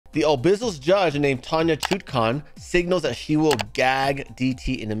The Obizel's judge named Tanya Chutkan signals that she will gag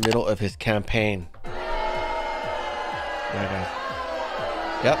DT in the middle of his campaign. Yeah, guys.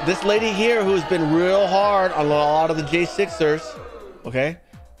 Yep, this lady here who's been real hard on a lot of the J6ers, okay,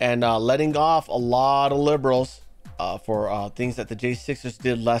 and letting off a lot of liberals for things that the J6ers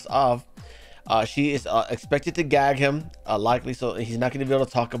did less of. She is expected to gag him, likely, so he's not going to be able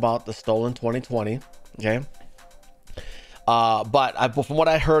to talk about the stolen 2020, okay? But from what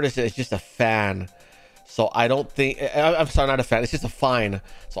I heard, it's just a fan. So I don't think, I'm sorry, not a fan, it's just a fine.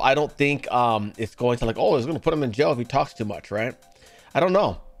 So I don't think it's going to like, oh, it's going to put him in jail if he talks too much, right? I don't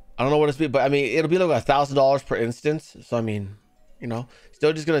know what it's be, but I mean, it'll be like $1,000 per instance. So I mean, you know,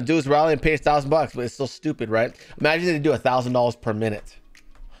 still just gonna do his rally and pay $1,000, but it's still stupid, right? Imagine they do $1,000 per minute,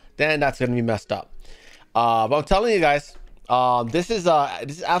 then that's gonna be messed up. But I'm telling you guys, this is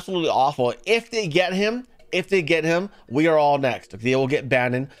absolutely awful. If they get him, we are all next. They will get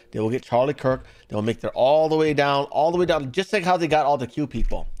Bannon, they will get Charlie Kirk, they will make their all the way down, just like how they got all the Q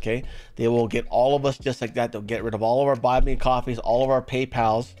people. Okay, they will get all of us just like that. They'll get rid of all of our buy me coffees, all of our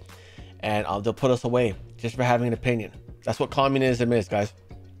PayPals, and they'll put us away just for having an opinion. That's what communism is, guys.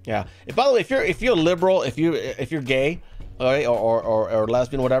 Yeah. And by the way, if you're liberal, if you're gay, all right, or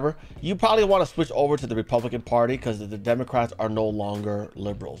lesbian, whatever, you probably want to switch over to the Republican Party, because the Democrats are no longer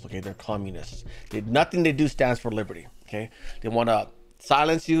liberals. Okay, they're communists. Nothing they do stands for liberty. Okay, they want to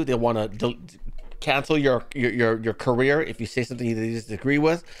silence you. They want to cancel your career if you say something you disagree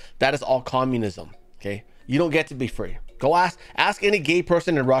with. That is all communism. Okay, you don't get to be free. Go ask any gay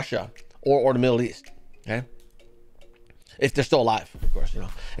person in Russia or the Middle East. Okay. If they're still alive, of course, you know.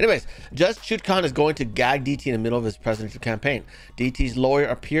 Anyways, Judge Chutkan is going to gag DT in the middle of his presidential campaign. DT's lawyer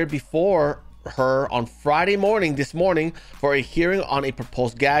appeared before her on Friday morning, this morning, for a hearing on a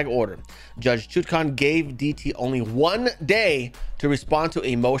proposed gag order. Judge Chutkan gave DT only 1 day to respond to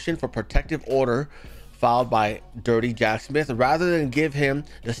a motion for protective order filed by Dirty Jack Smith, rather than give him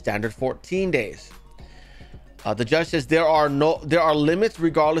the standard 14 days. The judge says there are limits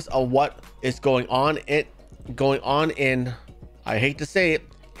regardless of what is going on in, I hate to say it,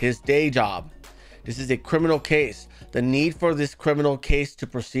 his day job. This is a criminal case. The need for this criminal case to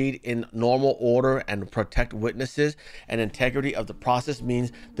proceed in normal order and protect witnesses and integrity of the process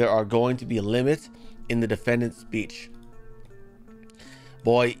means there are going to be limits in the defendant's speech.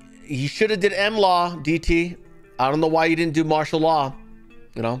 Boy, you should have did M-Law, DT. I don't know why you didn't do martial law.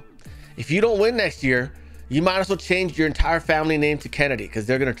 You know, if you don't win next year, you might as well change your entire family name to Kennedy, because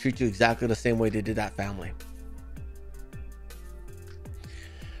they're going to treat you exactly the same way they did that family.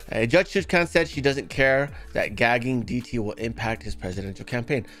 Judge Chutkan said she doesn't care that gagging DT will impact his presidential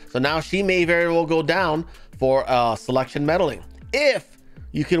campaign. So now she may very well go down for selection meddling. If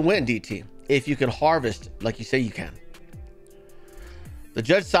you can win, DT, if you can harvest like you say you can. The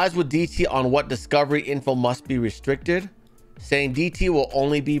judge sides with DT on what discovery info must be restricted, saying DT will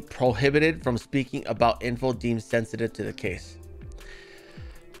only be prohibited from speaking about info deemed sensitive to the case.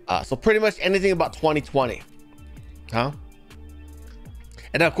 So pretty much anything about 2020, huh?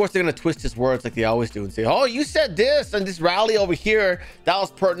 And of course, they're going to twist his words like they always do and say, oh, you said this and this rally over here that was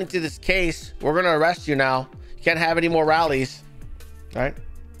pertinent to this case. We're going to arrest you now. You can't have any more rallies. Right?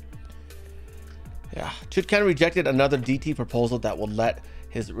 Yeah. Chutkan rejected another DT proposal that would let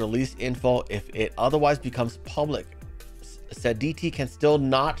his release info if it otherwise becomes public. Said DT can still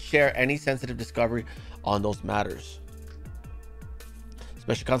not share any sensitive discovery on those matters.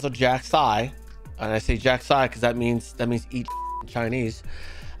 Special Counsel Jack Tsai, and I say Jack Tsai because that means eat Chinese.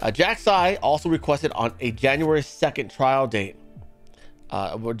 Jack Tsai also requested on a January 2nd trial date,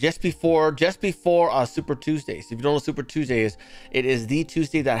 just before Super Tuesdays. If you don't know what Super Tuesday is, it is the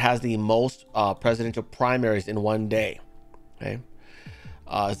Tuesday that has the most presidential primaries in one day. Okay,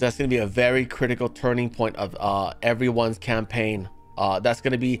 so that's going to be a very critical turning point of everyone's campaign. That's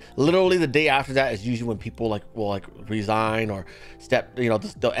going to be literally the day after that is usually when people will resign or step, you know,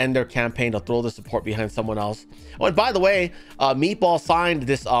 they'll end their campaign, they'll throw the support behind someone else. Oh, and by the way, Meatball signed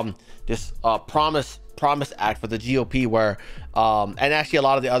this promise act for the GOP where and actually a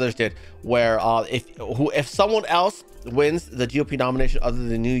lot of the others did, where if someone else wins the GOP nomination other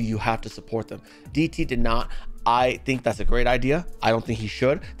than you have to support them. DT did not. I think that's a great idea. I don't think he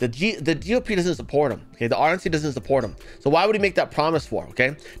should. The GOP doesn't support him. Okay, the RNC doesn't support him. So why would he make that promise for?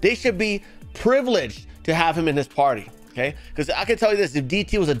 Okay, they should be privileged to have him in his party. Okay, because I can tell you this: if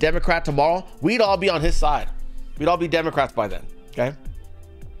DT was a Democrat tomorrow, we'd all be on his side. We'd all be Democrats by then. Okay,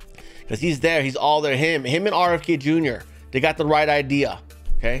 because he's there. He's all there. Him and RFK Jr. They got the right idea.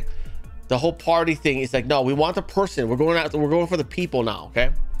 Okay, the whole party thing is like, no, we want the person. We're going for the people now. Okay.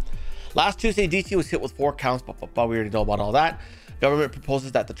 Last Tuesday, DT was hit with 4 counts, but we already know about all that. Government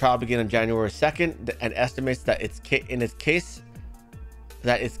proposes that the trial begin on January 2nd and estimates that its case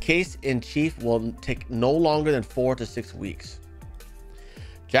in chief will take no longer than 4 to 6 weeks.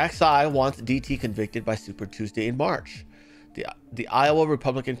 Jack Tsai wants DT convicted by Super Tuesday in March. The Iowa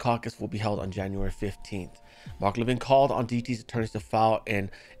Republican caucus will be held on January 15th. Mark Levin called on DT's attorneys to file an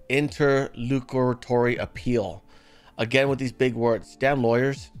interlocutory appeal. Again with these big words. Damn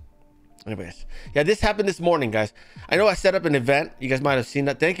lawyers. Anyways, yeah, this happened this morning, guys. I know I set up an event. You guys might have seen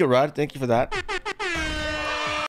that. Thank you, Rod. Thank you for that.